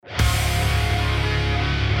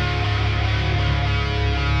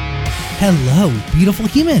Hello, beautiful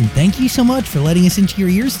human. Thank you so much for letting us into your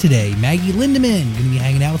ears today. Maggie Lindemann going to be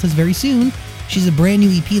hanging out with us very soon. She's a brand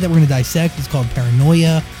new EP that we're going to dissect. It's called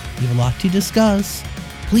Paranoia. We have a lot to discuss.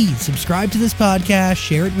 Please subscribe to this podcast,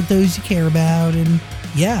 share it with those you care about, and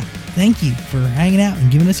yeah, thank you for hanging out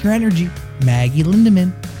and giving us your energy. Maggie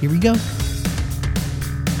Lindemann. Here we go.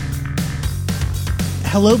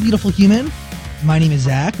 Hello, beautiful human. My name is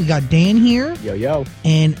Zach. We got Dan here. Yo, yo.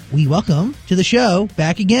 And we welcome to the show,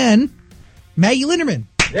 back again, Maggie Lindemann.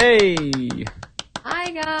 Hey.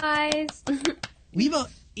 Hi, guys. We have an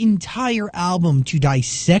entire album to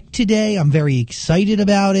dissect today. I'm very excited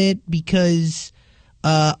about it because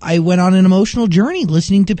I went on an emotional journey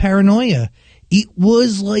listening to Paranoia. It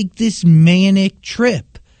was like this manic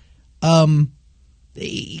trip. What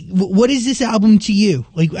is this album to you?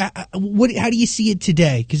 Like, how do you see it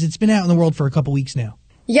today? Because it's been out in the world for a couple weeks now.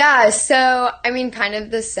 Yeah, so, I mean, kind of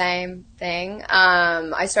the same thing.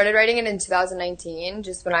 I started writing it in 2019,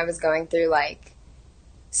 just when I was going through, like,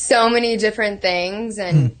 so many different things,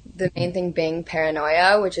 and the main thing being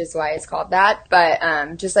paranoia, which is why it's called that.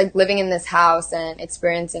 But just, like, living in this house and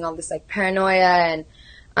experiencing all this, like, paranoia,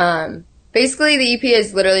 and basically the EP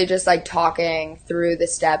is literally just, like, talking through the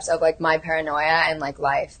steps of, like, my paranoia and, like,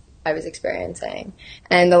 life I was experiencing.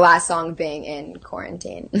 And the last song being in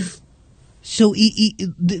quarantine. So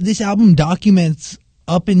this album documents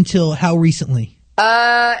up until how recently?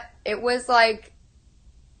 It was like,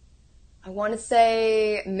 I want to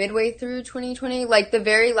say midway through 2020. Like, the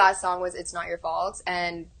very last song was It's Not Your Fault.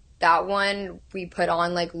 And that one we put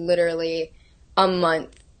on, like, literally a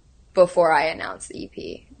month before I announced the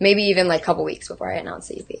EP. Maybe even, like, a couple weeks before I announced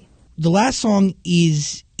the EP. The last song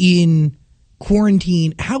is in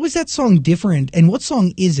quarantine. How is that song different? And what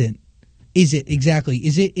song isn't? Is it exactly?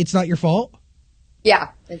 Is it It's Not Your Fault?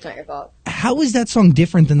 Yeah, It's Not Your Fault. How is that song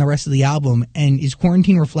different than the rest of the album? And is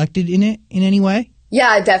quarantine reflected in it in any way?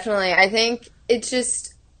 Yeah, definitely. I think it's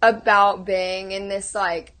just about being in this,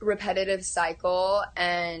 like, repetitive cycle.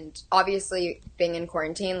 And obviously being in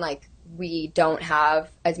quarantine, like, we don't have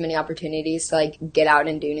as many opportunities to, like, get out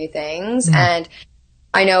and do new things. And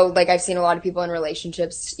I know, like, I've seen a lot of people in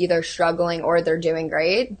relationships either struggling or they're doing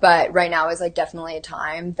great, but right now is, like, definitely a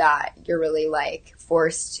time that you're really, like,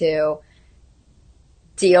 forced to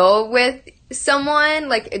deal with someone,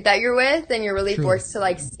 like, that you're with, and you're really forced to,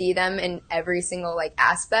 like, see them in every single, like,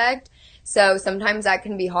 aspect. So sometimes that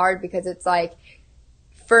can be hard because it's, like,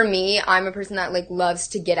 for me, I'm a person that, like, loves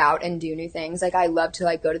to get out and do new things. Like, I love to,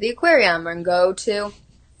 like, go to the aquarium and go to,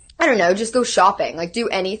 I don't know, just go shopping, like, do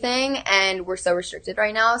anything, and we're so restricted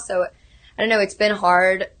right now, so, I don't know, it's been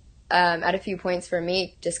hard at a few points for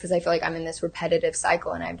me, just because I feel like I'm in this repetitive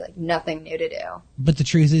cycle, and I have, like, nothing new to do. But the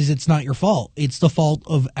truth is, it's not your fault. It's the fault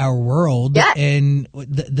of our world, and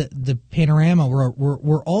the panorama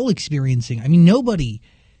we're all experiencing. I mean, nobody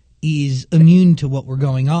is immune to what we're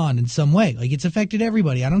going on in some way. Like, it's affected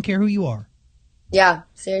everybody. I don't care who you are. Yeah,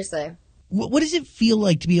 seriously. What does it feel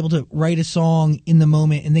like to be able to write a song in the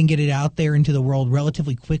moment and then get it out there into the world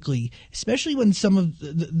relatively quickly, especially when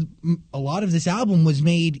a lot of this album was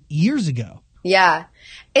made years ago? Yeah,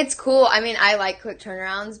 it's cool. I mean, I like quick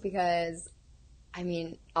turnarounds because, I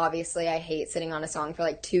mean, obviously I hate sitting on a song for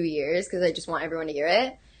like 2 years because I just want everyone to hear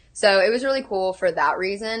it. So it was really cool for that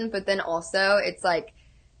reason. But then also it's like,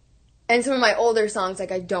 and some of my older songs,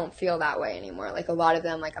 like, I don't feel that way anymore. Like, a lot of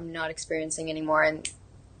them, like, I'm not experiencing anymore, and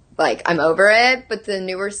like, I'm over it. But the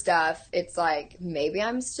newer stuff, it's like, maybe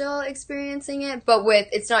I'm still experiencing it. But with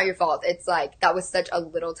It's Not Your Fault, it's like, that was such a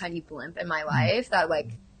little tiny blimp in my life that, like,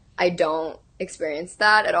 I don't experience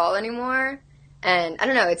that at all anymore. And I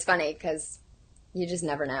don't know, it's funny because you just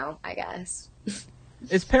never know, I guess.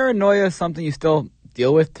 Is paranoia something you still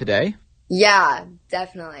deal with today? Yeah,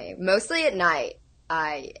 definitely. Mostly at night.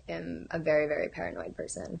 I am a very, very paranoid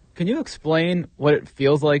person. Can you explain what it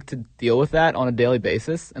feels like to deal with that on a daily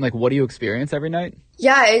basis? And, like, what do you experience every night?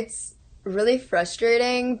 Yeah, it's really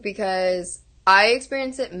frustrating because I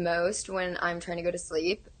experience it most when I'm trying to go to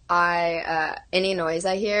sleep. Any noise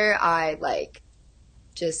I hear, I, like,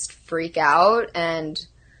 just freak out, and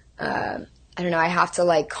I don't know, I have to,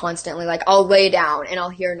 like, constantly, like, I'll lay down and I'll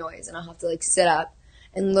hear noise and I'll have to, like, sit up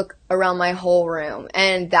and look around my whole room.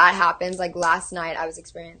 And that happens, like, last night I was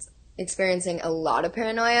experiencing a lot of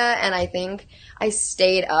paranoia, and I think I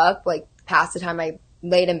stayed up, like, past the time I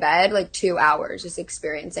laid in bed, like, 2 hours, just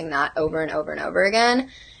experiencing that over and over and over again.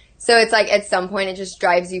 So it's like, at some point it just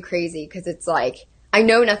drives you crazy because it's like, I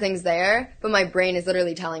know nothing's there, but my brain is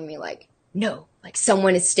literally telling me, like, no, like,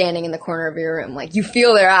 someone is standing in the corner of your room. Like, you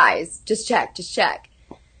feel their eyes. Just check.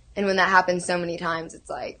 And when that happens so many times, it's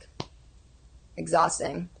like,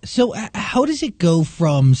 exhausting. So how does it go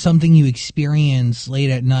from something you experience late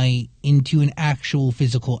at night into an actual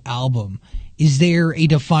physical album? Is there a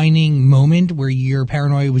defining moment where your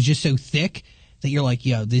paranoia was just so thick that you're like,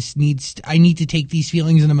 yo, I need to take these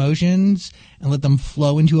feelings and emotions and let them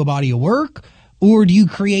flow into a body of work? Or do you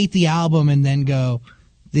create the album and then go,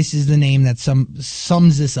 this is the name that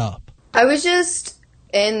sums this up? I was just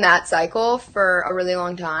in that cycle for a really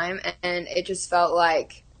long time, and it just felt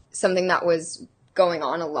like something that was going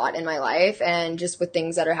on a lot in my life, and just with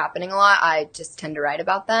things that are happening a lot, I just tend to write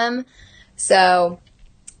about them. So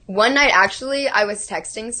one night, actually, I was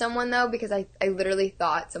texting someone, though, because I literally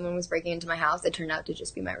thought someone was breaking into my house. It turned out to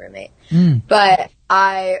just be my roommate. But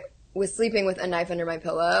I was sleeping with a knife under my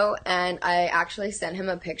pillow, and I actually sent him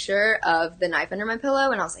a picture of the knife under my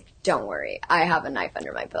pillow, and I was like, don't worry, I have a knife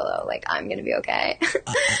under my pillow. Like, I'm going to be okay.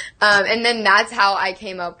 And then that's how I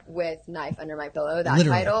came up with Knife Under My Pillow, that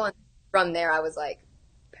Literally. title. And from there, I was like,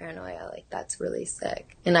 Paranoia, like, that's really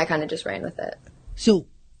sick. And I kind of just ran with it. So,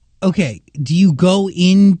 okay, do you go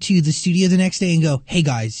into the studio the next day and go, hey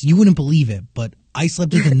guys, you wouldn't believe it, but I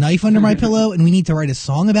slept with a knife under my pillow and we need to write a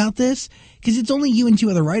song about this? Because it's only you and two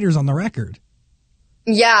other writers on the record.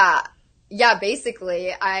 Yeah,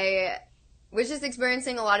 basically. I was just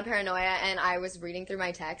experiencing a lot of paranoia, and I was reading through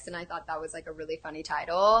my text, and I thought that was like a really funny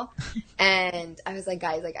title. And I was like,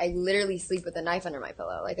 guys, like, I literally sleep with a knife under my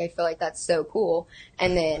pillow. Like, I feel like that's so cool.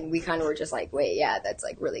 And then we kind of were just like, wait, yeah, that's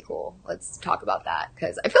like really cool. Let's talk about that.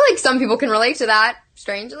 Because I feel like some people can relate to that,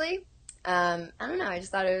 strangely. I don't know. I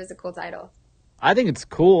just thought it was a cool title. I think it's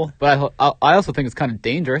cool, but I also think it's kind of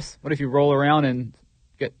dangerous. What if you roll around and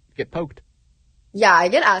get poked? Yeah, I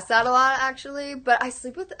get asked that a lot, actually. But I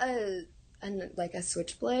sleep with a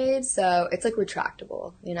switchblade, so it's like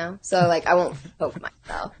retractable, you know? So like I won't poke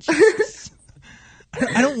myself.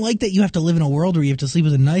 I don't like that you have to live in a world where you have to sleep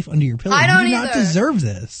with a knife under your pillow. I don't You do not either. deserve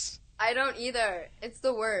this. I don't either. It's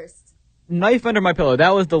the worst. Knife Under My Pillow, that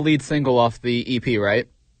was the lead single off the EP, right?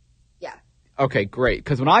 Yeah. Okay, great.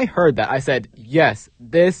 Because when I heard that, I said, yes,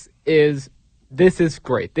 this is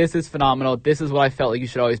great. This is phenomenal. This is what I felt like you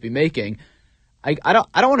should always be making. I don't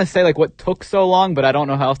want to say like what took so long, but I don't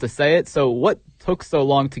know how else to say it. So what took so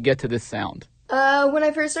long to get to this sound? When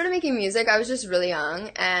I first started making music, I was just really young,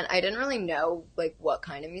 and I didn't really know like what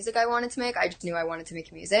kind of music I wanted to make. I just knew I wanted to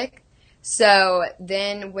make music. So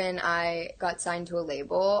then when I got signed to a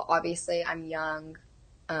label, obviously I'm young.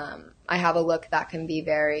 I have a look that can be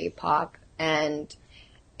very pop, and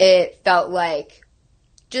it felt like,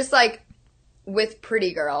 just like with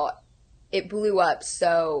Pretty Girl, it blew up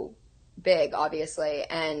so big, obviously,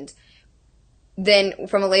 and then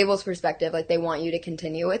from a label's perspective, like, they want you to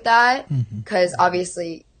continue with that because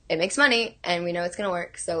obviously it makes money and we know it's going to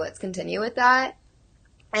work, so let's continue with that.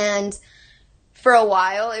 And for a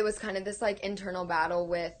while it was kind of this like internal battle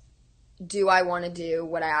with, do I want to do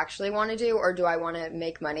what I actually want to do, or do I want to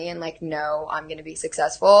make money and like know I'm going to be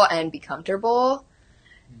successful and be comfortable?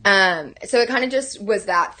 So it kind of just was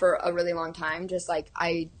that for a really long time. Just like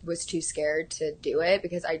I was too scared to do it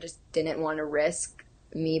because I just didn't want to risk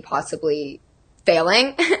me possibly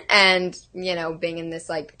failing and, you know, being in this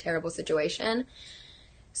like terrible situation.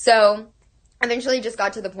 So eventually just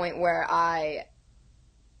got to the point where I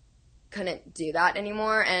couldn't do that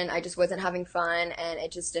anymore, and I just wasn't having fun, and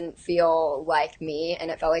it just didn't feel like me, and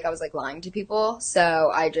it felt like I was like lying to people.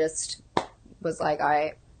 So I just was like, all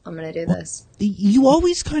right, I'm going to do this. You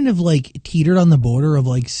always kind of like teetered on the border of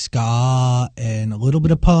like ska and a little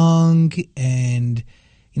bit of punk. And,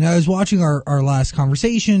 you know, I was watching our last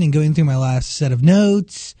conversation and going through my last set of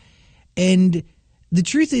notes. And the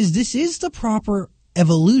truth is, this is the proper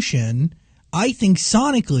evolution. I think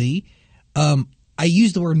sonically, I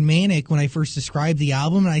used the word manic when I first described the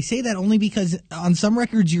album. And I say that only because on some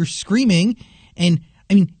records you're screaming. And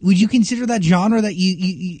I mean, would you consider that genre that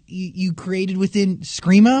you created within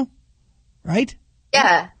Screamo, right?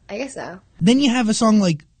 Yeah, I guess so. Then you have a song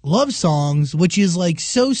like Love Songs, which is like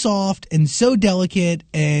so soft and so delicate,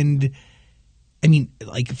 and I mean,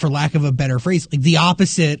 like, for lack of a better phrase, like the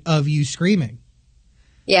opposite of you screaming.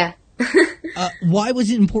 Yeah. Why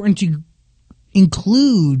was it important to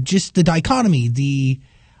include just the dichotomy?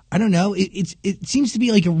 I don't know. It seems to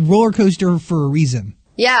be like a roller coaster for a reason.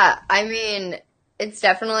 Yeah, I mean, it's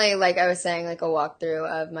definitely, like I was saying, like a walkthrough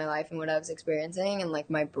of my life and what I was experiencing and like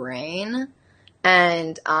my brain.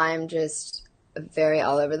 And I'm just very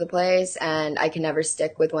all over the place, and I can never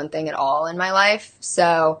stick with one thing at all in my life.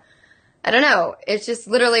 So I don't know. It's just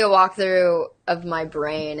literally a walkthrough of my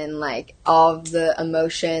brain and like all of the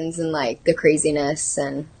emotions and like the craziness.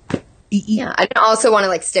 And yeah, I didn't also want to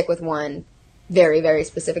like stick with one very, very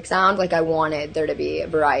specific sound. Like, I wanted there to be a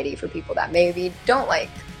variety for people that maybe don't like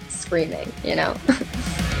screaming, you know?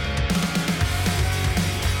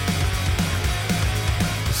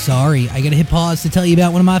 Sorry, I gotta hit pause to tell you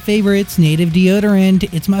about one of my favorites, Native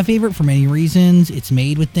Deodorant. It's my favorite for many reasons. It's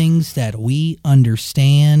made with things that we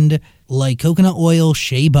understand, like coconut oil,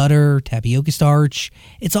 shea butter, tapioca starch.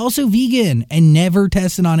 It's also vegan and never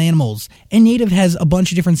tested on animals. And Native has a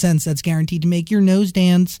bunch of different scents that's guaranteed to make your nose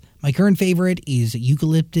dance. My current favorite is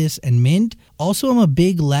eucalyptus and mint. Also, I'm a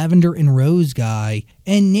big lavender and rose guy.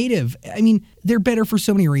 And Native, I mean, they're better for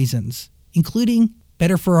so many reasons, including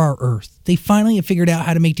better for our earth. They finally have figured out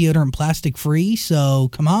how to make deodorant plastic free, so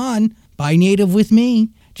come on, buy Native with me.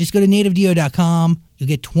 Just go to nativedeo.com. You'll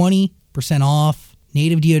get 20% off.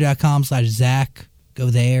 nativedeo.com/Zach. Go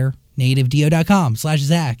there.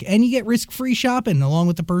 nativedeo.com/Zach. And you get risk-free shopping along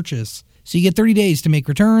with the purchase. So you get 30 days to make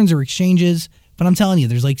returns or exchanges. But I'm telling you,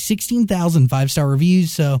 there's like 16,000 5-star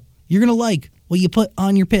reviews, so you're going to like what you put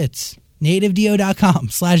on your pits.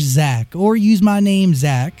 nativedeo.com/Zach. Or use my name,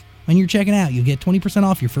 Zach. When you're checking out, you'll get 20%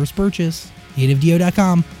 off your first purchase.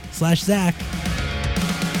 nativedeo.com/Zach.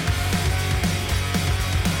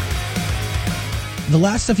 The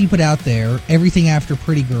last stuff you put out there, everything after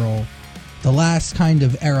Pretty Girl, the last kind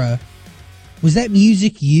of era, was that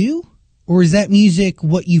music you? Or is that music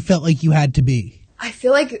what you felt like you had to be? I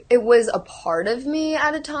feel like it was a part of me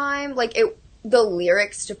at a time. Like, the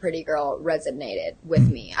lyrics to Pretty Girl resonated with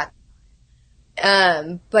me.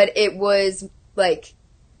 But it was, like,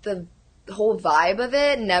 the whole vibe of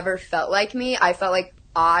it never felt like me. I felt like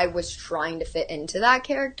I was trying to fit into that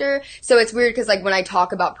character. So it's weird because, like, when I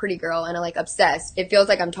talk about Pretty Girl and I'm, like, obsessed, it feels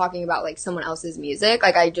like I'm talking about, like, someone else's music.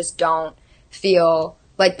 Like, I just don't feel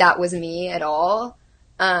like that was me at all.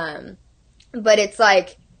 But it's,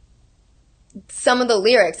 like, some of the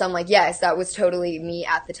lyrics, I'm like, yes, that was totally me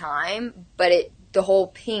at the time. But the whole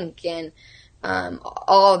Pink and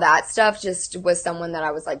all that stuff just was someone that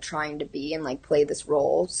I was, like, trying to be and, like, play this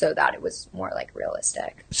role so that it was more, like,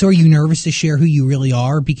 realistic. So are you nervous to share who you really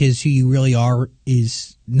are? Because who you really are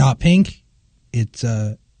is not Pink. It's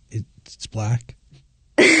black.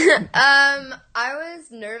 I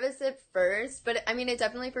was nervous at first, but, I mean, it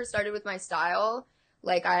definitely first started with my style.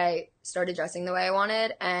 Like, I started dressing the way I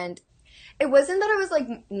wanted, and it wasn't that I was, like,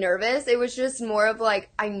 nervous. It was just more of,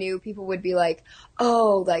 like, I knew people would be like,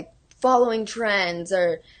 oh, like, following trends,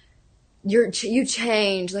 or you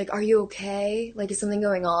change, like, are you okay? Like, is something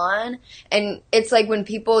going on? And it's like when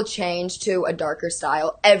people change to a darker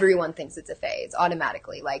style, everyone thinks it's a phase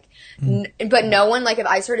automatically. Like, but no one, like, if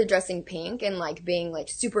I started dressing pink and, like, being, like,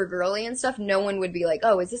 super girly and stuff, no one would be like,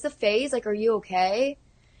 oh, is this a phase? Like, are you okay?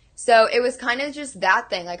 So it was kind of just that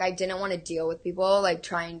thing. Like, I didn't want to deal with people, like,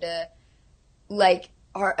 trying to, like,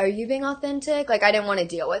 are you being authentic? Like, I didn't want to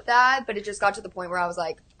deal with that, but it just got to the point where I was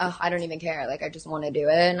like, oh, I don't even care. Like, I just want to do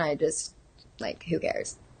it, and I just, like, who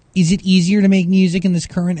cares? Is it easier to make music in this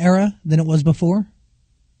current era than it was before?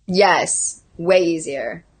 Yes, way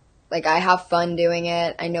easier. Like, I have fun doing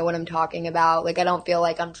it. I know what I'm talking about. Like, I don't feel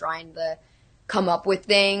like I'm trying to come up with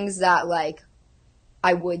things that, like,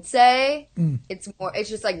 I would say. It's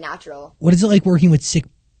just, like, natural. What is it like working with Sick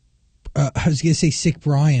I was going to say Sick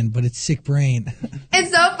Brian, but it's Sick Brain.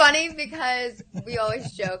 It's so funny because we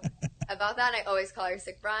always joke about that, and I always call her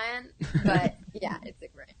Sick Brian. But, yeah, it's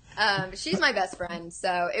Sick Brian. She's my best friend,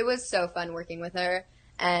 so it was so fun working with her.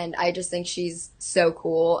 And I just think she's so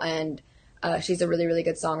cool, and she's a really, really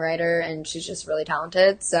good songwriter, and she's just really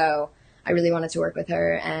talented. So I really wanted to work with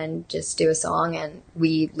her and just do a song, and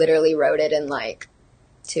we literally wrote it in, like,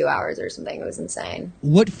 2 hours or something. It was insane.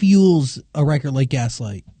 What fuels a record like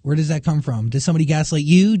Gaslight? Where does that come from? Does somebody gaslight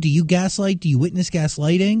you? Do you gaslight? Do you witness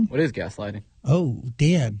gaslighting? What is gaslighting? Oh,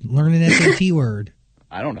 Dad, learn an SAT word.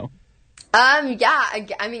 I don't know. Yeah,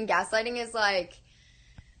 I mean, gaslighting is like,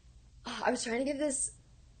 I was trying to give this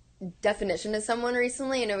definition to someone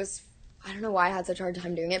recently, and it was, I don't know why I had such a hard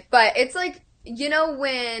time doing it, but it's like, you know,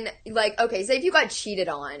 when, like, okay, say if you got cheated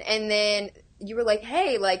on, and then you were like,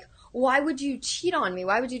 hey, like, why would you cheat on me?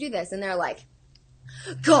 Why would you do this? And they're like,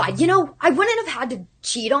 God, you know, I wouldn't have had to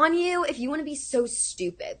cheat on you if you want to be so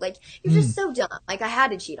stupid. Like, you're just so dumb. Like, I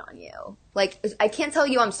had to cheat on you. Like, I can't tell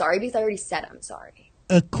you I'm sorry because I already said I'm sorry.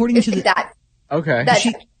 According to that. Okay.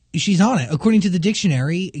 She's on it. According to the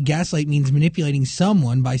dictionary, gaslight means manipulating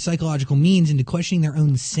someone by psychological means into questioning their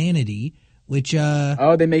own sanity, which,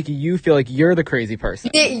 Oh, they make you feel like you're the crazy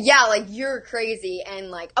person. Yeah, like, you're crazy,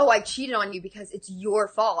 and, like, oh, I cheated on you because it's your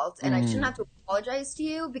fault, and I shouldn't have to apologize to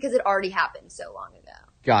you because it already happened so long ago.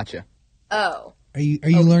 Gotcha. Oh. Are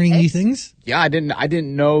you learning new things? Yeah, I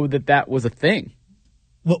didn't know that was a thing.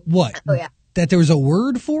 What? Oh, yeah. that there was a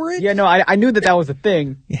word for it? Yeah, no, I knew that was a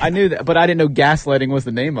thing. Yeah. I knew that, but I didn't know gaslighting was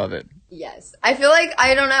the name of it. Yes. I feel like,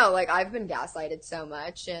 I don't know, like, I've been gaslighted so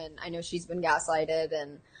much, and I know she's been gaslighted,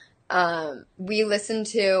 and we listen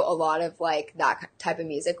to a lot of, like, that type of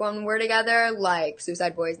music when we're together, like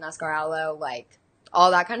Suicide Boys, NASCAR Aloe, like,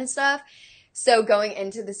 all that kind of stuff. So going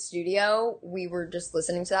into the studio, we were just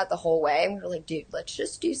listening to that the whole way, and we were like, dude, let's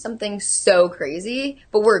just do something so crazy,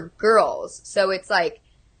 but we're girls, so it's like,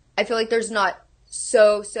 I feel like there's not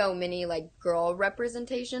so many, like, girl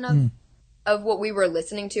representation of what we were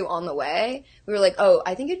listening to on the way. We were like, oh,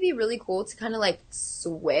 I think it'd be really cool to kind of, like,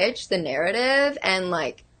 switch the narrative and,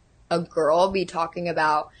 like, a girl be talking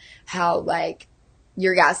about how, like,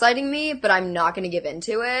 you're gaslighting me, but I'm not going to give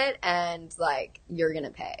into it, and, like, you're going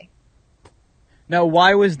to pay. Now,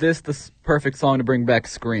 why was this the perfect song to bring back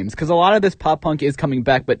screams? Because a lot of this pop punk is coming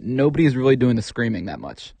back, but nobody's really doing the screaming that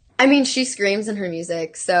much. I mean, she screams in her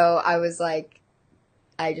music, so I was like,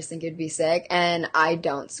 I just think it'd be sick. And I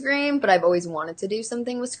don't scream, but I've always wanted to do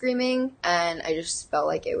something with screaming, and I just felt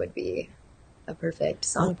like it would be a perfect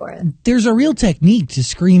song for it. There's a real technique to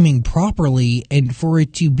screaming properly and for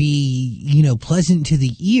it to be, you know, pleasant to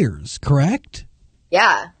the ears, correct?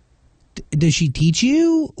 Yeah. Does she teach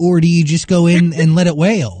you, or do you just go in and let it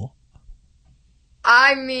wail?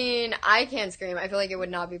 I mean, I can't scream. I feel like it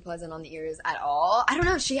would not be pleasant on the ears at all. I don't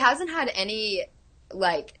know. She hasn't had any,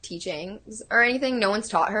 like, teachings or anything. No one's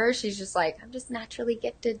taught her. She's just like, I'm just naturally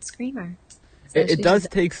gifted screamer. So it does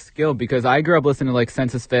take skill, because I grew up listening to, like,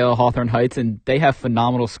 Census Fail, Hawthorne Heights, and they have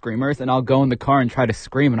phenomenal screamers, and I'll go in the car and try to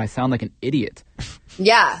scream, and I sound like an idiot.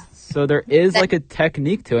 Yeah. So there is, like, a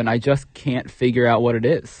technique to it, and I just can't figure out what it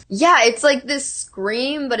is. Yeah, it's like this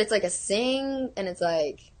scream, but it's like a sing, and it's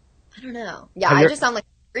like, I don't know. Yeah, I just sound like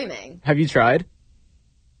screaming. Have you tried?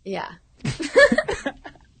 Yeah. Of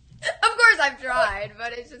course I've tried,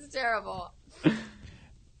 but it's just terrible.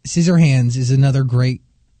 Scissorhands is another great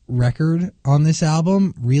record on this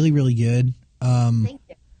album. Really, really good. Thank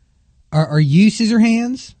you. Are you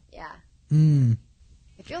Scissorhands? Yeah.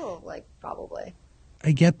 I feel like probably.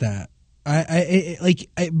 I get that.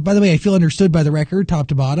 By the way, I feel understood by the record, top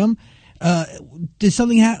to bottom. Does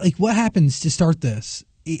something what happens to start this?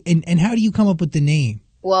 And how do you come up with the name?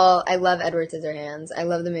 Well, I love Edward Scissorhands. I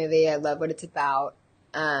love the movie. I love what it's about.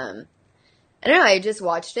 I don't know. I just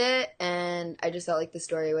watched it, and I just felt like the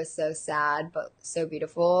story was so sad, but so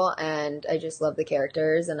beautiful. And I just love the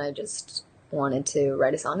characters, and I just wanted to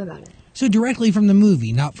write a song about it. So directly from the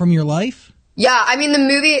movie, not from your life? Yeah, I mean, the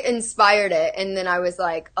movie inspired it, and then I was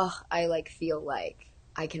like, oh, I, like, feel like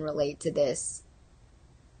I can relate to this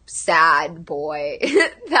sad boy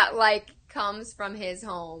that, like, comes from his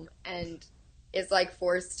home and is, like,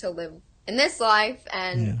 forced to live in this life,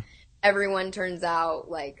 and everyone turns out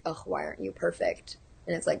like, oh, why aren't you perfect?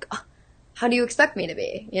 And it's like, oh, how do you expect me to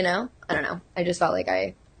be, you know? I don't know. I just felt like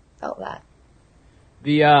I felt that.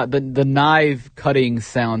 The knife cutting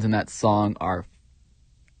sounds in that song are,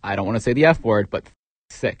 I don't want to say the F word, but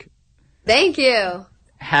sick. Thank you.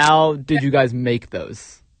 How did you guys make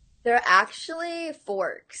those? They're actually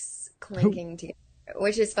forks clinking together,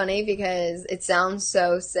 which is funny because it sounds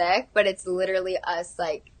so sick, but it's literally us,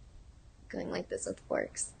 like, going like this with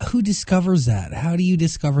forks. Who discovers that? How do you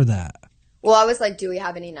discover that? Well, I was like, do we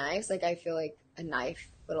have any knives? Like, I feel like a knife,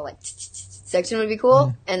 little, like, section would be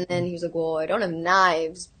cool. And then he was like, well, I don't have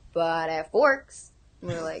knives, but I have forks. And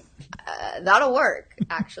we were like, that'll work,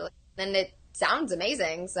 actually. And it sounds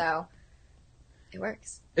amazing, so it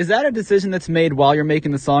works. Is that a decision that's made while you're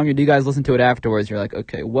making the song, or do you guys listen to it afterwards? You're like,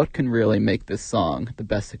 okay, what can really make this song the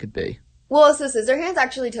best it could be? Well, so Scissorhands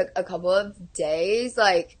actually took a couple of days.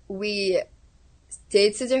 Like, we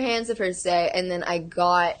did Scissorhands the first day, and then I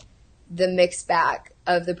got the mix back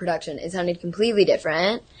of the production. It sounded completely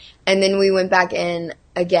different. And then we went back in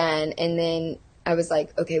again, and then I was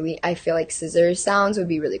like, okay, I feel like scissor sounds would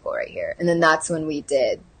be really cool right here. And then that's when we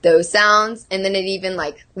did those sounds. And then it even,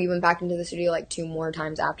 like, we went back into the studio, like, 2 more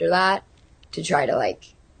times after that to try to, like,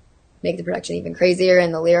 make the production even crazier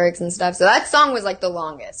and the lyrics and stuff. So that song was, like, the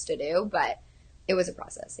longest to do, but it was a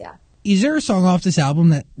process, yeah. Is there a song off this album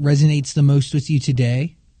that resonates the most with you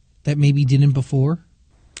today that maybe didn't before?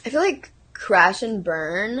 I feel like Crash and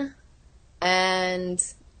Burn, and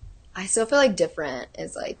I still feel like Different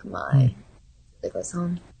is, like, my favorite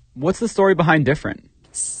song. What's the story behind Different?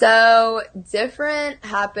 So Different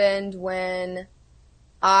happened when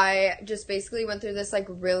I just basically went through this, like,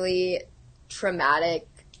 really traumatic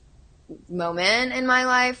moment in my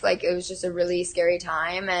life. Like, it was just a really scary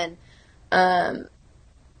time, and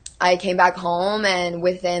I came back home, and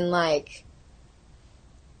within, like,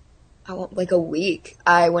 a week,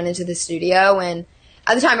 I went into the studio, and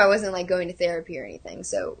at the time I wasn't like going to therapy or anything.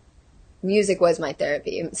 So music was my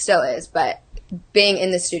therapy. It still is. But being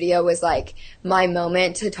in the studio was like my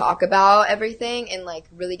moment to talk about everything and like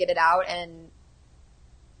really get it out and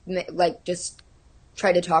like just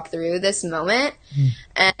try to talk through this moment.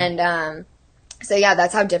 And so yeah,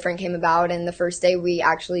 that's how Different came about. And the first day we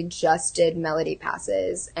actually just did melody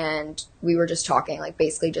passes and we were just talking, like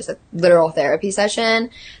basically just a literal therapy session,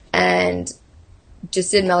 and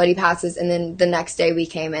just did melody passes. And then the next day we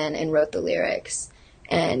came in and wrote the lyrics,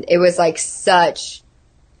 and it was like such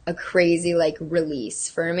a crazy like release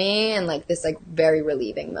for me and like this like very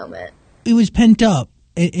relieving moment. It was pent up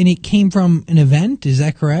and it came from an event. Is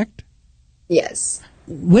that correct? Yes.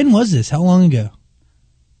 When was this? How long ago?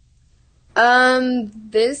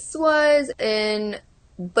 This was in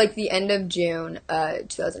like the end of June,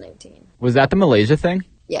 2019. Was that the Malaysia thing?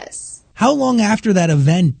 Yes. How long after that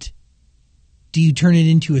event do you turn it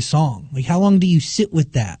into a song? Like, how long do you sit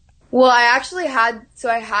with that? Well, I actually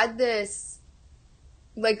had this,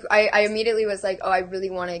 like, I immediately was like, oh, I really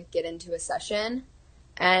want to get into a session.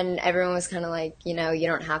 And everyone was kind of like, you know, you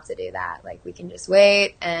don't have to do that. Like, we can just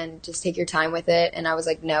wait and just take your time with it. And I was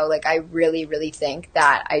like, no, like, I really, really think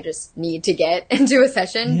that I just need to get into a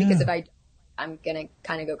session because if I'm going to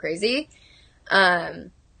kind of go crazy.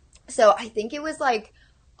 So I think it was like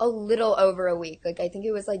a little over a week. Like, I think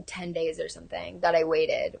it was like 10 days or something that I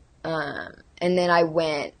waited. And then I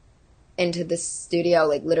went into the studio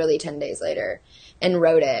like literally 10 days later and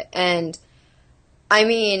wrote it. And I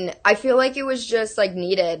mean, I feel like it was just like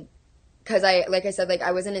needed because like I said, like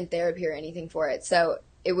I wasn't in therapy or anything for it. So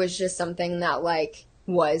it was just something that like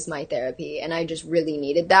was my therapy, and I just really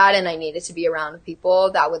needed that. And I needed to be around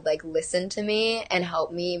people that would like listen to me and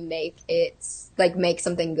help me make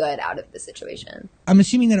something good out of the situation. I'm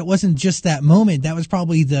assuming that it wasn't just that moment. That was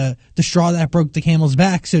probably the straw that broke the camel's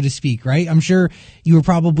back, so to speak, right? I'm sure you were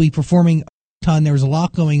probably performing a ton. There was a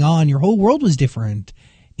lot going on. Your whole world was different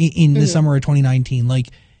in the summer of 2019. Like,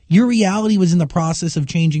 your reality was in the process of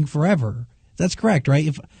changing forever. That's correct, right?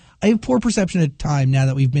 If I have poor perception of time now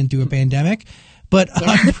that we've been through a pandemic, but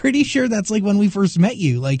I'm pretty sure that's like when we first met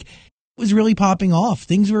you. Like, it was really popping off.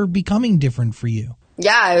 Things were becoming different for you.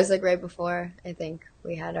 Yeah, it was like right before I think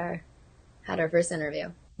we had our first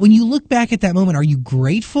interview. When you look back at that moment, are you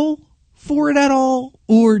grateful for it at all?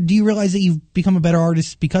 Or do you realize that you've become a better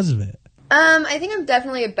artist because of it? I think I'm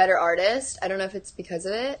definitely a better artist. I don't know if it's because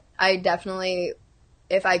of it. I definitely,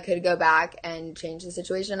 if I could go back and change the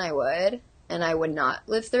situation, I would. And I would not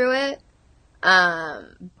live through it.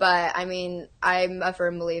 But, I mean, I'm a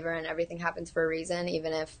firm believer in everything happens for a reason,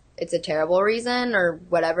 even if it's a terrible reason or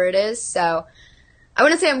whatever it is. So I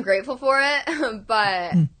wouldn't say I'm grateful for it,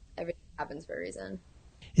 but everything happens for a reason.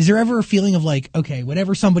 Is there ever a feeling of like, okay,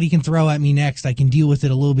 whatever somebody can throw at me next, I can deal with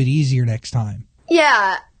it a little bit easier next time?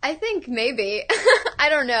 Yeah, I think maybe. I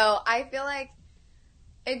don't know. I feel like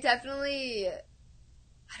it definitely,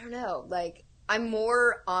 I don't know, like I'm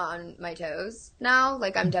more on my toes now.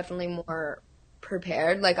 Like I'm definitely more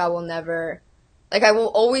prepared. Like I will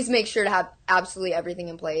always make sure to have absolutely everything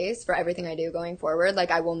in place for everything I do going forward.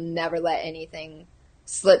 Like I will never let anything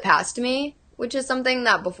slip past me, which is something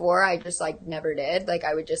that before I just like never did. Like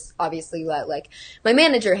I would just obviously let like my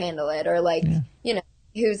manager handle it or like, you know,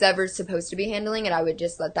 who's ever supposed to be handling it, I would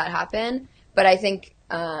just let that happen. But I think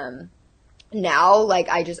now, like,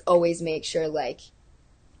 I just always make sure, like,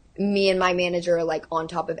 me and my manager are, like, on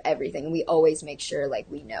top of everything. We always make sure,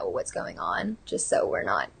 like, we know what's going on, just so we're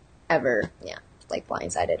not ever, like,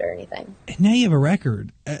 blindsided or anything. And now you have a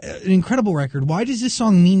record, an incredible record. Why does this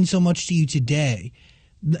song mean so much to you today?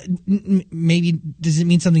 Maybe does it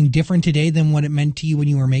mean something different today than what it meant to you when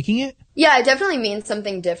you were making it? Yeah, it definitely means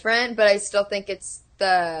something different, but I still think it's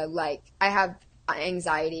I have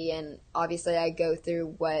anxiety, and obviously I go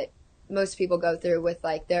through what most people go through with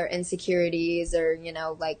like their insecurities or, you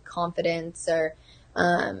know, like confidence or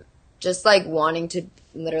just like wanting to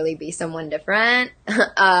literally be someone different,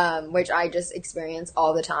 which I just experience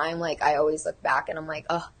all the time. Like I always look back and I'm like,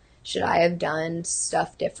 oh, should I have done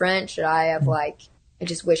stuff different? Should I have like, I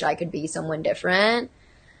just wish I could be someone different.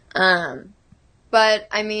 But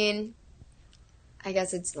I mean, I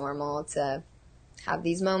guess it's normal to have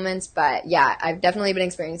these moments, but yeah, I've definitely been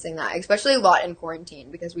experiencing that, especially a lot in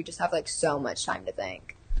quarantine because we just have like so much time to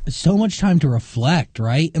think. So much time to reflect,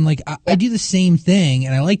 right? And like I do the same thing,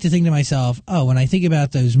 and I like to think to myself, oh, when I think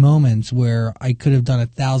about those moments where I could have done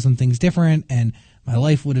 1,000 things different and my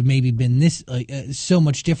life would have maybe been this so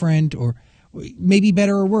much different or maybe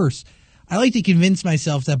better or worse. I like to convince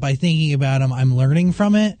myself that by thinking about them, I'm learning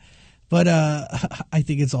from it, but I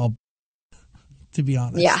think it's all, to be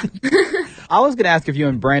honest. Yeah. I was going to ask if you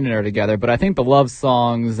and Brandon are together, but I think the Love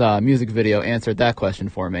Songs music video answered that question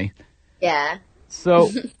for me. Yeah.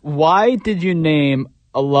 So why did you name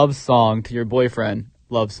a love song to your boyfriend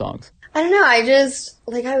Love Songs? I don't know.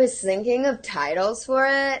 I was thinking of titles for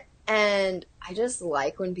it, and I just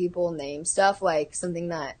like when people name stuff like something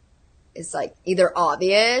that is like either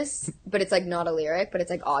obvious, but it's like not a lyric, but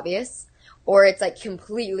it's like obvious, or it's like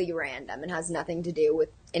completely random and has nothing to do with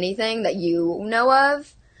anything that you know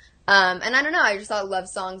of. And I don't know, I just thought Love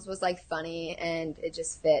Songs was like funny and it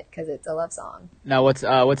just fit because it's a love song. Now,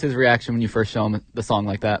 what's his reaction when you first show him the song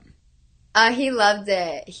like that? He loved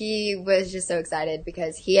it. He was just so excited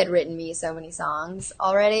because he had written me so many songs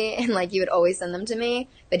already, and like he would always send them to me,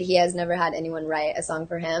 but he has never had anyone write a song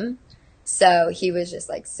for him. So he was just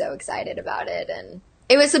like so excited about it, and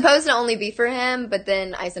it was supposed to only be for him, but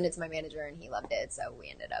then I sent it to my manager and he loved it, so we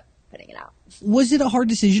ended up putting it out. Was it a hard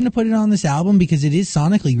decision to put it on this album because it is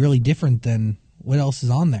sonically really different than what else is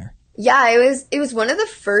on there? Yeah, it was one of the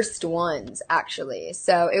first ones actually.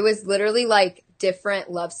 So it was literally like different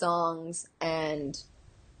love songs, and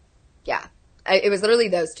yeah, it was literally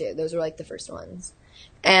those two. Those were like the first ones.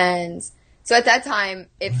 And so at that time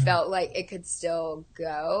it felt like it could still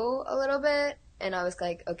go a little bit, and I was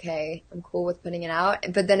like, okay, I'm cool with putting it out.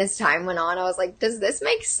 But then as time went on, I was like, does this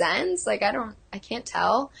make sense? Like, I can't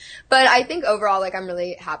tell. But I think overall, like, I'm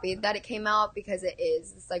really happy that it came out because it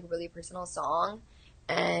is this like really personal song,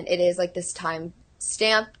 and it is like this time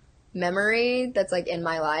stamp memory that's like in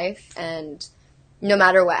my life, and no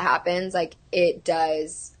matter what happens, like it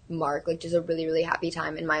does mark like just a really, really happy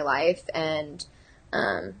time in my life. And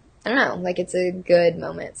I don't know, like it's a good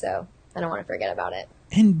moment, so I don't want to forget about it.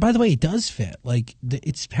 And by the way, it does fit. Like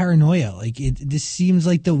it's Paranoia. Like this seems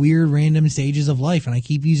like the weird random stages of life, and I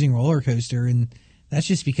keep using roller coaster, and that's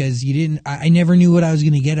just because you didn't. I never knew what I was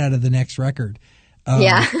going to get out of the next record.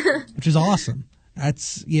 Yeah, which is awesome.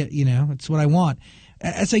 That's it's what I want.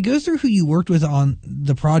 As I go through who you worked with on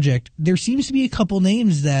the project, there seems to be a couple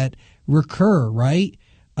names that recur, right?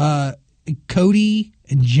 Cody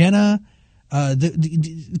and Jenna,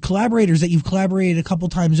 the collaborators that you've collaborated a couple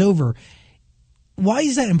times over. Why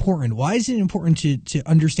is that important? Why is it important to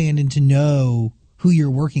understand and to know who you're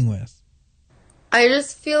working with? I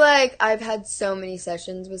just feel like I've had so many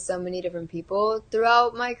sessions with so many different people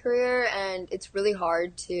throughout my career, and it's really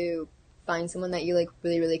hard to find someone that you like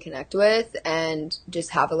really, really connect with and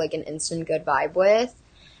just have like an instant good vibe with.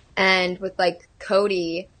 And with like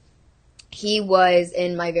Cody, he was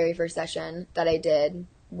in my very first session that I did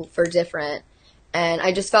for Different, and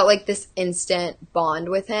I just felt like this instant bond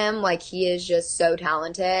with him. Like he is just so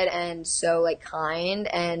talented and so like kind,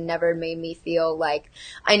 and never made me feel like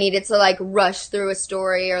I needed to like rush through a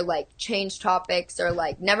story or like change topics, or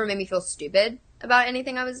like never made me feel stupid about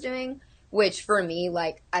anything I was doing. Which for me,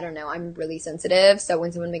 like, I don't know, I'm really sensitive. So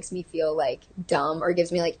when someone makes me feel like dumb or gives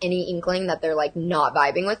me like any inkling that they're like not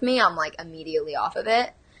vibing with me, I'm like immediately off of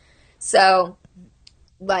it. So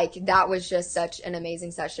like that was just such an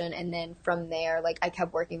amazing session. And then from there, like I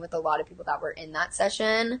kept working with a lot of people that were in that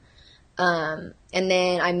session. And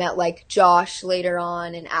then I met like Josh later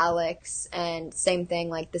on and Alex, and same thing,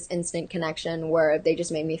 like this instant connection where they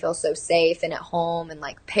just made me feel so safe and at home. And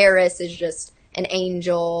like Paris is just an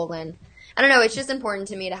angel, and I don't know, it's just important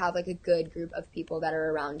to me to have like a good group of people that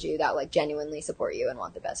are around you that like genuinely support you and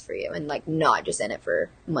want the best for you, and like not just in it for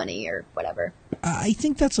money or whatever. I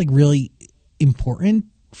think that's like really important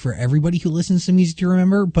for everybody who listens to music to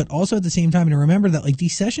remember, but also at the same time to remember that like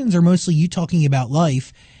these sessions are mostly you talking about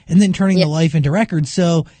life and then turning the life into records.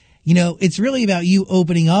 So, it's really about you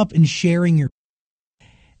opening up and sharing your,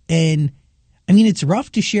 and I mean, it's rough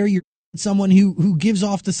to share your someone who gives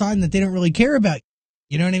off the sign that they don't really care about you.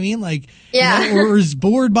 You know what I mean? Like, yeah. Or is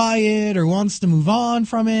bored by it or wants to move on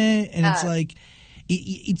from it. And it's like,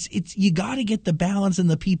 it's you got to get the balance and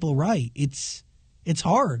the people right. It's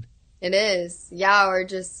hard. It is. Yeah. Or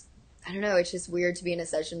just, I don't know. It's just weird to be in a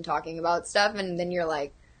session talking about stuff, and then you're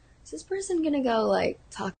like, is this person going to go like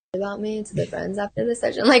talk about me to their friends after the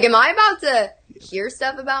session? Like, am I about to hear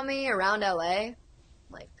stuff about me around LA?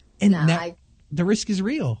 Like, and the risk is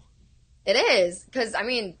real. It is, because I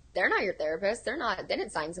mean, they're not your therapist. They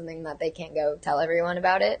didn't sign something that they can't go tell everyone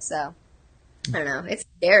about it. So I don't know. It's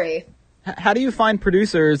scary. How do you find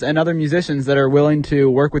producers and other musicians that are willing to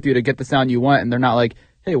work with you to get the sound you want, and they're not like,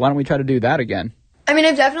 hey, why don't we try to do that again? I mean,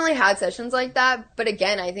 I've definitely had sessions like that, but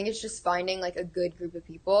again, I think it's just finding like a good group of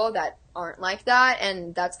people that aren't like that,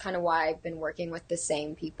 and that's kind of why I've been working with the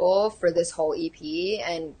same people for this whole EP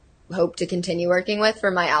and hope to continue working with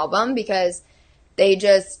for my album, because they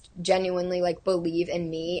just genuinely like believe in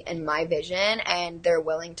me and my vision, and they're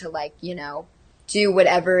willing to like, do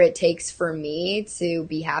whatever it takes for me to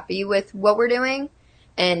be happy with what we're doing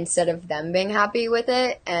instead of them being happy with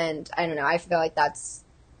it. And I don't know, I feel like that's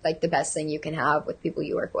like the best thing you can have with people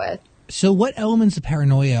you work with. So what elements of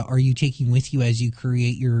Paranoia are you taking with you as you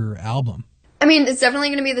create your album? I mean, it's definitely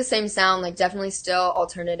going to be the same sound, like definitely still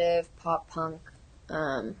alternative, pop punk.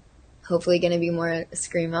 Hopefully going to be more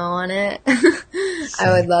screamo on it.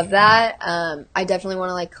 I would love that. I definitely want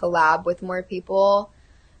to like collab with more people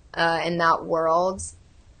in that world.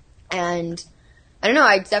 And I don't know,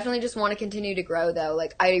 I definitely just want to continue to grow though.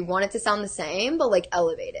 Like I want it to sound the same, but like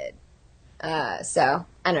elevated. So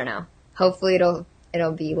I don't know. Hopefully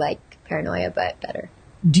it'll be like Paranoia, but better.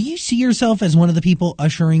 Do you see yourself as one of the people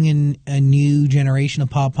ushering in a new generation of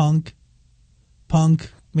pop punk?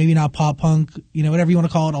 Maybe not pop punk, you know, whatever you want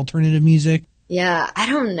to call it, alternative music? Yeah, I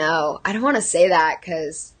don't know. I don't want to say that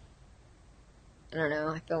because, I don't know,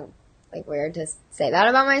 I feel like weird to say that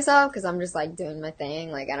about myself because I'm just like doing my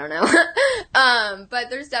thing. Like, I don't know. But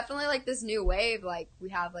there's definitely like this new wave. Like we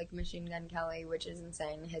have like Machine Gun Kelly, which is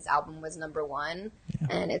insane. His album was #1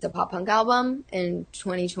 and it's a pop punk album in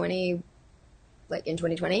 2020. Like in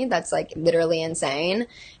 2020, that's like literally insane.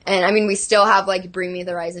 And I mean, we still have like Bring Me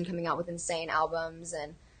the Horizon coming out with insane albums,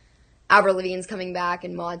 and Avril Lavigne's coming back,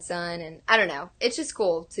 and Maud Sun, and I don't know. It's just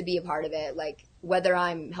cool to be a part of it. Like whether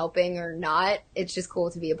I'm helping or not, it's just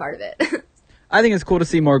cool to be a part of it. I think it's cool to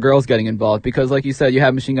see more girls getting involved because, like you said, you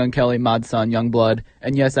have Machine Gun Kelly, Maud Sun, Youngblood,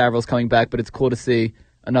 and yes, Avril's coming back, but it's cool to see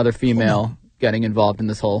another female getting involved in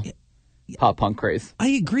this whole pop punk craze. I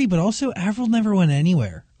agree, but also Avril never went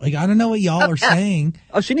anywhere. Like, I don't know what y'all are saying.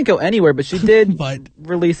 Oh, she didn't go anywhere, but she did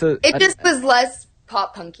release a... It just was less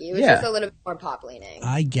pop punky. It was just a little bit more pop leaning.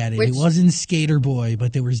 I get it. It wasn't Skater Boy,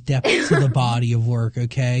 but there was depth to the body of work,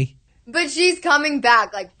 okay? But she's coming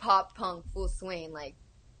back, like pop punk, full swing. Like,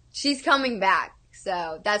 she's coming back.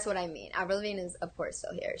 So that's what I mean. Avril Lavigne is, of course,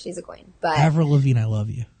 still here. She's a queen. But Avril Lavigne, I love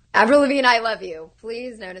you. Avril Lavigne, I love you.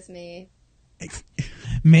 Please notice me.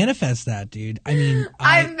 Manifest that, dude. I mean,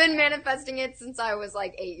 I've been manifesting it since I was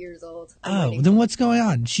like 8 years old. Then what's going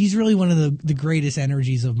on? She's really one of the greatest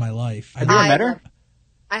energies of my life. Have you ever met her?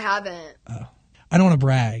 I haven't. Oh. I don't want to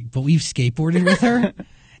brag, but we've skateboarded with her.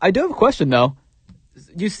 I do have a question, though.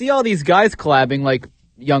 You see all these guys collabing, like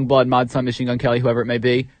Youngblood, Maud Sun, Machine Gun Kelly, whoever it may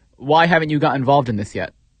be. Why haven't you got involved in this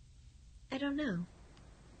yet? I don't know.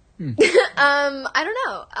 I don't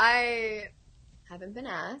know. I haven't been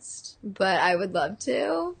asked, but I would love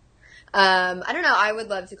to. I don't know. I would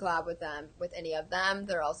love to collab with them, with any of them.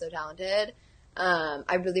 They're all so talented.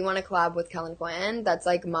 I really want to collab with Kellen Quinn. That's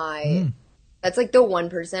like that's like the one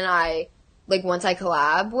person I, like once I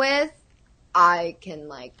collab with, I can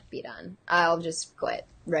like be done. I'll just quit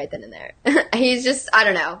right then and there. He's just, I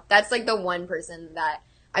don't know. That's like the one person that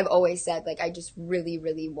I've always said, like, I just really,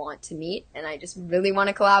 really want to meet and I just really want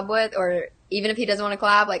to collab with, or even if he doesn't want to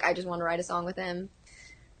collab, like, I just want to write a song with him.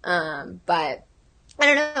 But I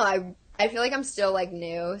don't know. I feel like I'm still like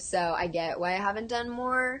new, so I get why I haven't done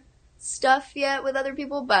more stuff yet with other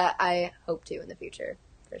people, but I hope to in the future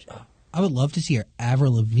for sure. I would love to see your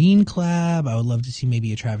Avril Lavigne collab. I would love to see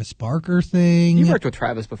maybe a Travis Barker thing. You've worked with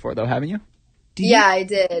Travis before, though, haven't you? I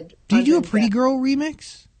did. Did you do a Pretty Girl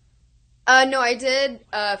remix? No, I did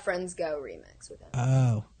a Friends Go remix with him.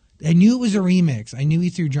 Oh. I knew it was a remix. I knew he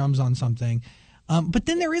threw drums on something. But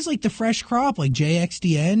then there is like the fresh crop, like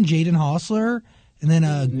JXDN, Jaden Hossler, and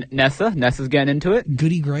then Nessa's getting into it.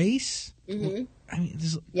 Goody Grace. Mm-hmm. I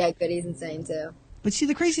mean, Goody's insane too. But see,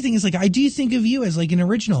 the crazy thing is, like, I do think of you as like an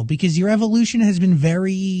original because your evolution has been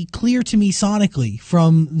very clear to me sonically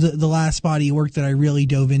from the last body of work that I really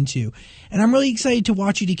dove into, and I'm really excited to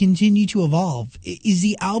watch you to continue to evolve. Is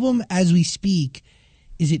the album, as we speak,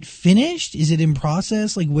 is it finished? Is it in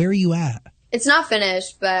process? Like, where are you at? It's not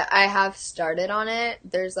finished, but I have started on it.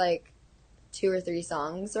 There's like 2 or 3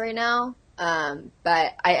 songs right now,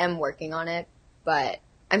 but I am working on it. But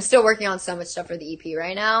I'm still working on so much stuff for the EP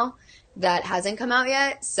right now that hasn't come out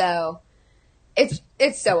yet, so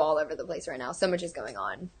it's so all over the place right now. So much is going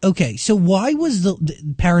on. Okay, so why was the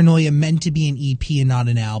Paranoia meant to be an EP and not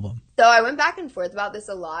an album? So I went back and forth about this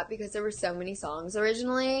a lot because there were so many songs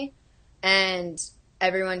originally, and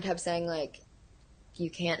everyone kept saying, like, you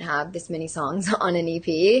can't have this many songs on an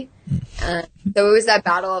EP. So it was that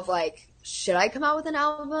battle of, like, should I come out with an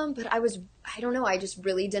album? But I don't know, I just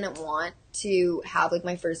really didn't want to have, like,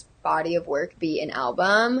 my first body of work be an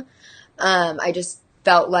album. I just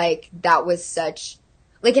felt like that was such,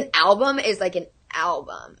 like, an album is like an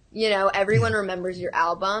album, you know, everyone remembers your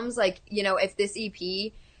albums. Like, you know, if this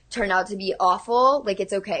EP turned out to be awful, like,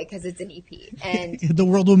 it's okay because it's an EP and the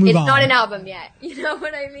world will move on. It's not an album yet, you know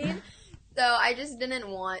what I mean? So I just didn't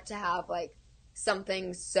want to have, like,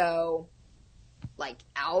 something so like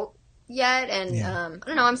out yet, and I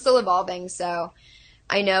don't know, I'm still evolving, so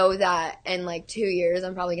I know that in like 2 years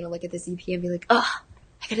I'm probably gonna look at this EP and be like, oh,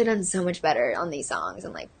 I could have done so much better on these songs,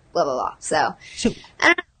 and like blah blah blah. So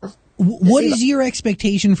I don't know. What is your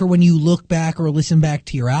expectation for when you look back or listen back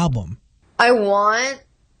to your album? I want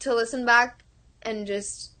to listen back and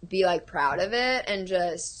just be like proud of it, and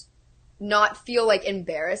just not feel like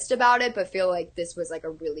embarrassed about it, but feel like this was like a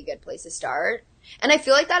really good place to start. And I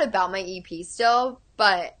feel like that about my EP still,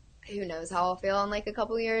 but who knows how I'll feel in like a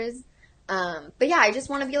couple years. But yeah, I just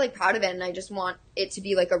want to be like proud of it, and I just want it to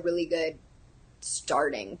be like a really good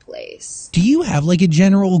starting place. Do you have like a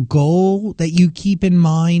general goal that you keep in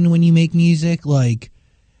mind when you make music? Like,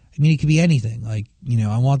 I mean, it could be anything. Like, you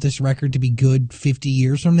know, I want this record to be good 50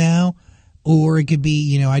 years from now. Or it could be,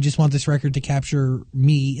 you know, I just want this record to capture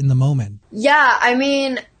me in the moment. Yeah, I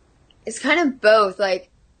mean, it's kind of both. Like,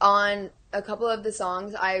 on a couple of the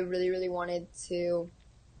songs, I really, really wanted to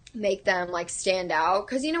make them, like, stand out.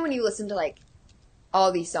 Because, you know, when you listen to, like,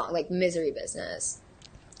 all these songs, like Misery Business,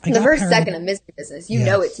 the first second of Misery Business, you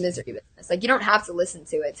know it's Misery Business. Like, you don't have to listen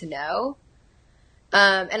to it to know.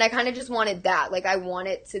 And I kind of just wanted that. Like, I want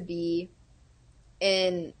it to be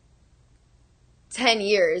in 10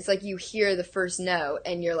 years, like, you hear the first note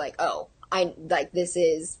and you're like, oh,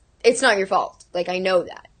 it's not your fault. Like, I know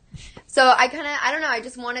that. So I don't know, I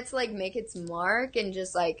just wanted to, like, make its mark and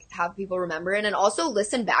just, like, have people remember it, and also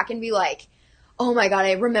listen back and be like, oh my God,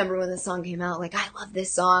 I remember when this song came out. Like, I love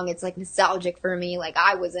this song. It's, like, nostalgic for me. Like,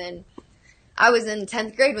 I was in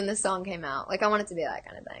 10th grade when this song came out. Like, I want it to be that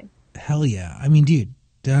kind of thing. Hell yeah. I mean, dude.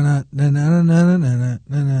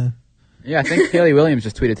 Da-na-na-na-na-na-na-na. Yeah, I think Hayley Williams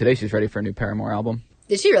just tweeted today she's ready for a new Paramore album.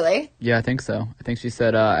 Did she really? Yeah, I think so. I think she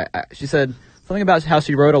said something about how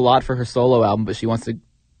she wrote a lot for her solo album, but she wants to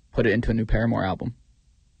put it into a new Paramore album.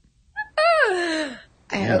 I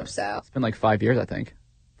hope so. It's been like 5 years, I think.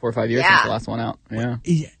 4 or 5 years since the last one out. Yeah.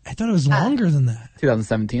 I thought it was longer than that.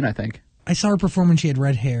 2017, I think. I saw her perform when she had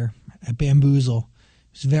red hair at Bamboozle.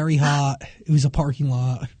 It was very hot. It was a parking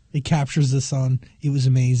lot. It captures the sun. It was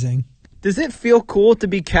amazing. Does it feel cool to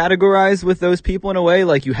be categorized with those people in a way?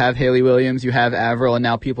 Like, you have Hayley Williams, you have Avril, and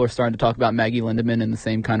now people are starting to talk about Maggie Lindemann in the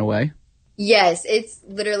same kind of way? Yes, it's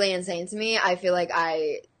literally insane to me. I feel like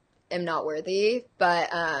I am not worthy,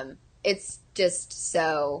 but it's just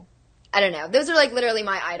so, I don't know. Those are, like, literally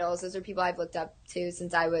my idols. Those are people I've looked up to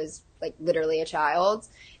since I was, like, literally a child.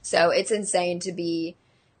 So it's insane to be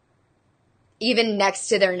even next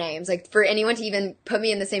to their names. Like, for anyone to even put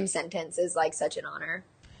me in the same sentence is, like, such an honor.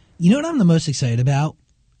 You know what I'm the most excited about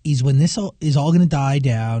is when this is all going to die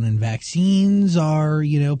down and vaccines are,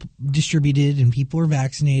 you know, distributed and people are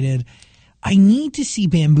vaccinated. I need to see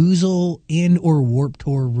Bamboozle and or Warped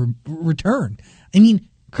Tour return. I mean,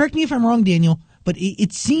 correct me if I'm wrong, Daniel, but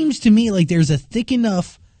it seems to me like there's a thick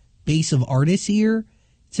enough base of artists here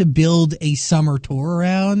to build a summer tour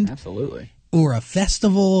around. Absolutely. Or a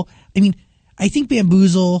festival. I mean, I think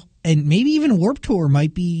Bamboozle and maybe even Warped Tour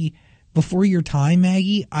might be before your time,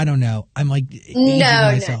 Maggie. I don't know. I'm like aging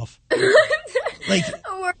myself. No. Like,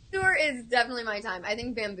 Warped Tour is definitely my time. I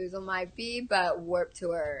think Bamboozle might be, but Warped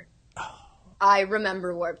Tour, I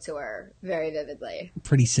remember Warped Tour very vividly.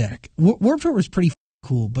 Pretty sick. Warped Tour was pretty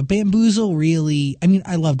cool, but Bamboozle really, I mean,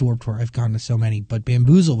 I loved Warped Tour. I've gone to so many, but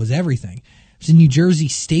Bamboozle was everything. It was a New Jersey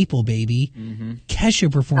staple, baby. Mm-hmm.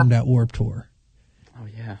 Kesha performed at Warped Tour. Oh,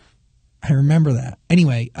 yeah. I remember that.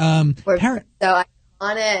 Anyway, so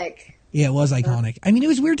iconic. Yeah, it was iconic. I mean, it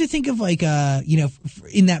was weird to think of, like, you know,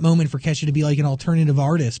 in that moment for Kesha to be like an alternative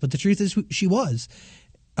artist, but the truth is she was.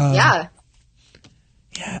 Yeah,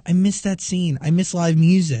 I miss that scene. I miss live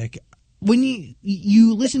music. When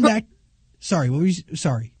you listen back, sorry, what were you?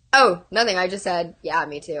 Sorry. Oh, nothing. I just said, yeah,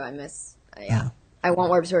 me too. I miss. I want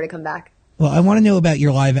Warped Tour to come back. Well, I want to know about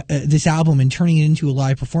your live this album and turning it into a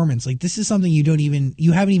live performance. Like, this is something you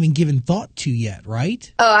haven't even given thought to yet,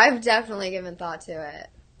 right? Oh, I've definitely given thought to it.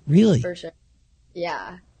 Really? For sure.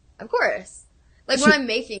 Yeah, of course. Like, when I'm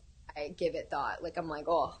making it, I give it thought. Like, I'm like,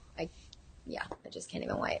 I just can't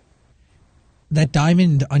even wait. That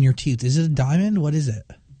diamond on your tooth, is it a diamond? What is it?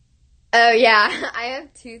 Oh, yeah. I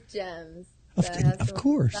have tooth gems. Of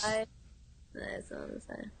course. On the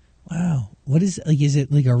side. Wow. What is, like, is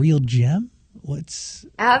it like a real gem?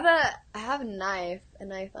 I have a knife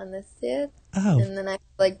on this tooth. Oh. And then I have,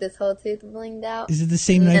 like, this whole tooth blinged out. Is it the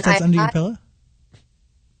same knife that's under your pillow?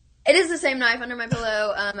 It is the same knife under my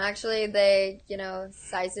pillow. Actually, they,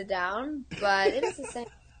 sized it down, but it is the same.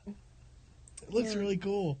 It looks really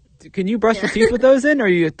cool. Can you brush your teeth with those in, or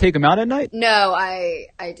you take them out at night? No, I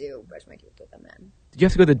do brush my teeth with them in. Do you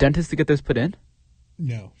have to go to the dentist to get those put in?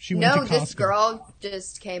 No, she went to Costco. No, this girl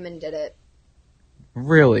just came and did it.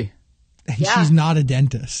 Really? And Yeah. she's not a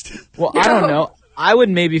dentist. Well, I don't know. I would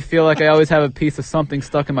maybe feel like I always have a piece of something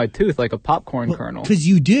stuck in my tooth, like a popcorn kernel. Because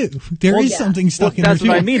you do. There is something stuck in your tooth. That's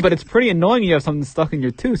what I mean, but it's pretty annoying you have something stuck in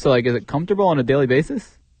your tooth. So, like, is it comfortable on a daily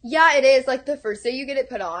basis? Yeah, it is. Like, the first day you get it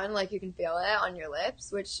put on, like, you can feel it on your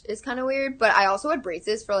lips, which is kind of weird. But I also had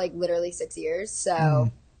braces for, like, literally 6 years.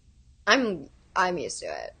 So I'm used to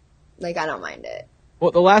it. Like, I don't mind it.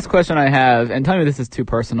 Well, the last question I have, and tell me if this is too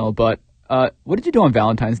personal, but what did you do on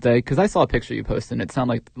Valentine's Day? Because I saw a picture you posted, and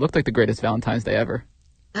it looked like the greatest Valentine's Day ever.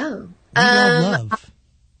 Oh. We love.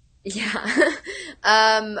 Yeah.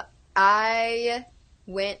 I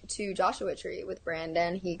went to Joshua Tree with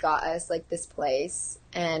Brandon. He got us, like, this place,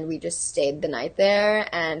 and we just stayed the night there,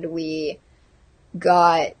 and we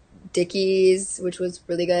got Dickies, which was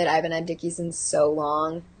really good. I haven't had Dickies in so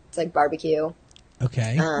long. It's like barbecue.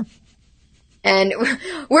 Okay. And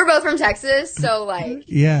we're both from Texas, so, like,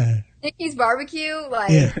 yeah. Dickies barbecue,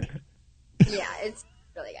 like, Yeah. yeah, it's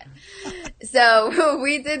really good. So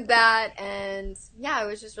we did that, and yeah, it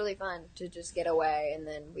was just really fun to just get away. And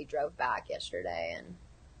then we drove back yesterday. And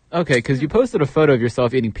Okay, because you posted a photo of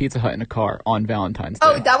yourself eating Pizza Hut in a car on Valentine's Day.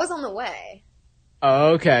 oh, that was on the way.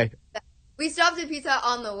 Oh, okay. We stopped at Pizza Hut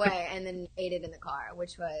on the way, and then ate it in the car,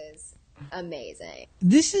 which was amazing.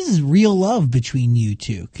 This is real love between you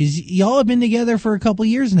two. Because y'all have been together for a couple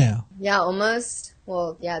years now. Yeah, almost.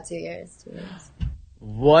 Well, yeah, 2 years. 2 years.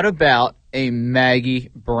 What about a Maggie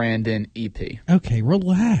Brandon EP? Okay,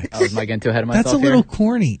 relax. I was getting too ahead of myself. That's a little here?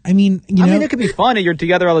 corny. I mean, you know. it could be fun. You're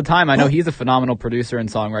together all the time. I know he's a phenomenal producer and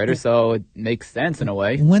songwriter, so it makes sense in a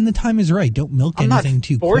way. When the time is right, don't milk I'm anything not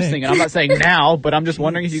too forcing quick. it. I'm not saying now, but I'm just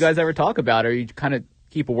wondering if you guys ever talk about it, or you kind of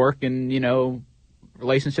keep work and,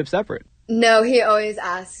 relationship separate. No, he always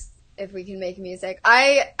asks if we can make music.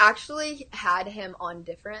 I actually had him on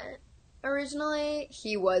Different originally.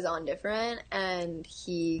 He was on Different, and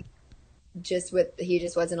he just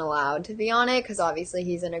wasn't allowed to be on it because obviously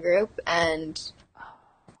he's in a group and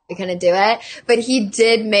we couldn't do it. But he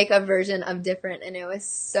did make a version of Different, and it was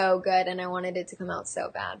so good, and I wanted it to come out so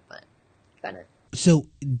bad, but couldn't. So,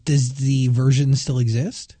 does the version still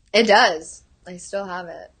exist? It does. I still have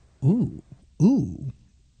it. Ooh.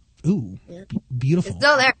 Yeah. Beautiful. It's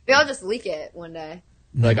still there. Maybe I'll just leak it one day.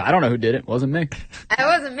 Like, I don't know who did it. Wasn't me. It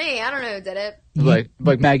wasn't me. I don't know who did it.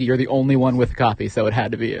 Like Maggie, you're the only one with a copy, so it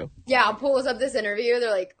had to be you. Yeah, pulls up this interview.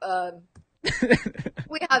 They're like,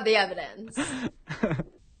 we have the evidence.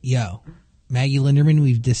 Yo, Maggie Lindemann,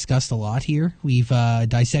 we've discussed a lot here. We've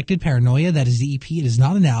dissected Paranoia. That is the EP. It is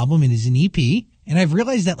not an album. It is an EP. And I've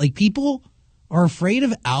realized that, like, people are afraid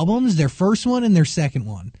of albums, their first one and their second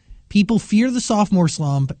one. People fear the sophomore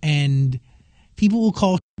slump, and people will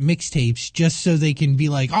call mixtapes just so they can be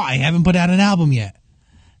like, oh, I haven't put out an album yet.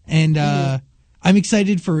 And I'm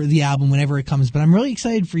excited for the album whenever it comes, but I'm really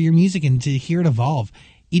excited for your music and to hear it evolve.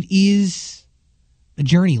 It is a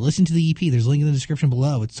journey. Listen to the EP. There's a link in the description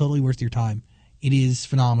below. It's totally worth your time. It is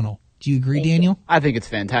phenomenal. Do you agree, Daniel? I think it's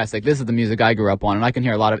fantastic. This is the music I grew up on, and I can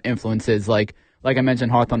hear a lot of influences, like I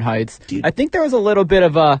mentioned, Hawthorne Heights. Dude. I think there was a little bit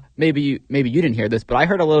of maybe you didn't hear this, but I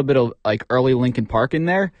heard a little bit of like early Linkin Park in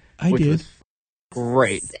there, which was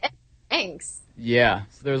great. Thanks. Yeah,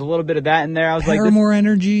 so there was a little bit of that in there. I was Paramore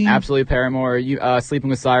energy. Absolutely, Paramore. You Sleeping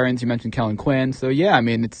with Sirens. You mentioned Kellen Quinn. So yeah, I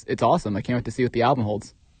mean it's awesome. I can't wait to see what the album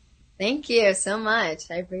holds. Thank you so much.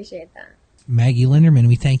 I appreciate that. Maggie Lindemann,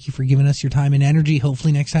 we thank you for giving us your time and energy.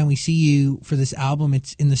 Hopefully next time we see you for this album,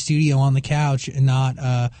 it's in the studio on the couch and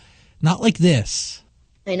not like this.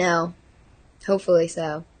 I know. Hopefully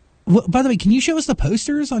so. By the way, can you show us the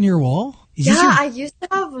posters on your wall? I used to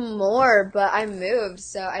have more, but I moved,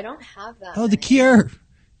 so I don't have that. Oh, The Cure.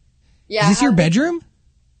 Yeah. Is this your bedroom?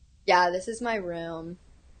 Yeah, this is my room.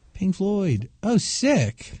 Pink Floyd. Oh,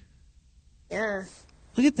 sick. Yeah.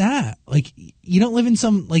 Look at that. Like, you don't live in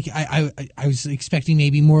some, like, I was expecting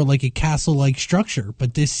maybe more like a castle-like structure,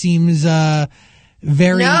 but this seems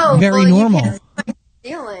very normal. You can't see my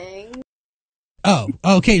ceiling. Oh,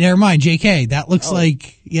 okay, never mind. JK, that looks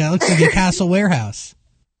like a castle warehouse.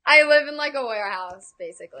 I live in like a warehouse,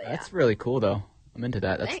 basically. That's really cool, though. I'm into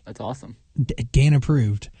that. That's awesome. Dan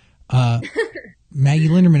approved. Maggie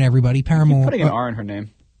Lindemann, everybody. Paramore. Putting an R in her name.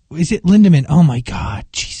 Is it Lindemann? Oh my God,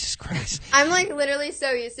 Jesus Christ! I'm like literally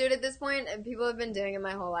so used to it at this point, and people have been doing it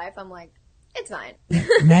my whole life. I'm like, it's fine.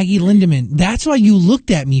 Maggie Lindemann. That's why you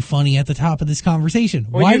looked at me funny at the top of this conversation.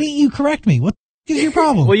 Why didn't you correct me? What the is your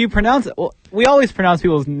problem? Well, you pronounce it. Well, we always pronounce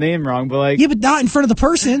people's name wrong, but like. Yeah, but not in front of the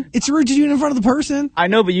person. It's rude to do it in front of the person. I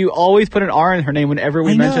know, but you always put an R in her name whenever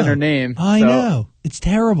we mention her name. I know. It's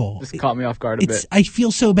terrible. Just caught me off guard a bit. I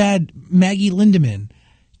feel so bad. Maggie Lindemann.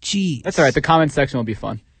 Jeez. That's all right. The comment section will be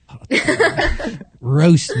fun.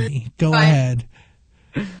 Roast me. Go Fine. ahead.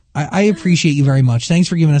 I appreciate you very much. Thanks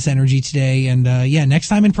for giving us energy today. And yeah, next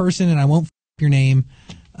time in person, and I won't your name.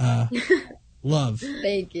 Love.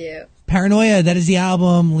 Thank you. Paranoia, that is the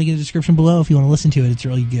album. Link in the description below if you want to listen to it. It's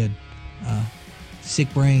really good.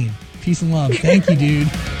 Sick brain. Peace and love. Thank you, dude.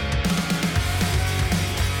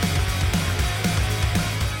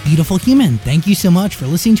 Beautiful human, thank you so much for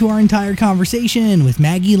listening to our entire conversation with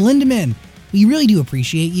Maggie Lindemann. We really do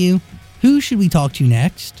appreciate you. Who should we talk to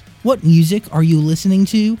next? What music are you listening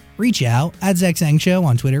to? Reach out at Zach Sang Show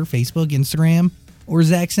on Twitter, Facebook, Instagram, or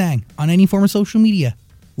Zach Sang on any form of social media.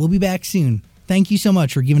 We'll be back soon. Thank you so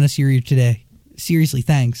much for giving us your ear today. Seriously,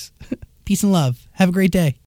 thanks. Peace and love. Have a great day.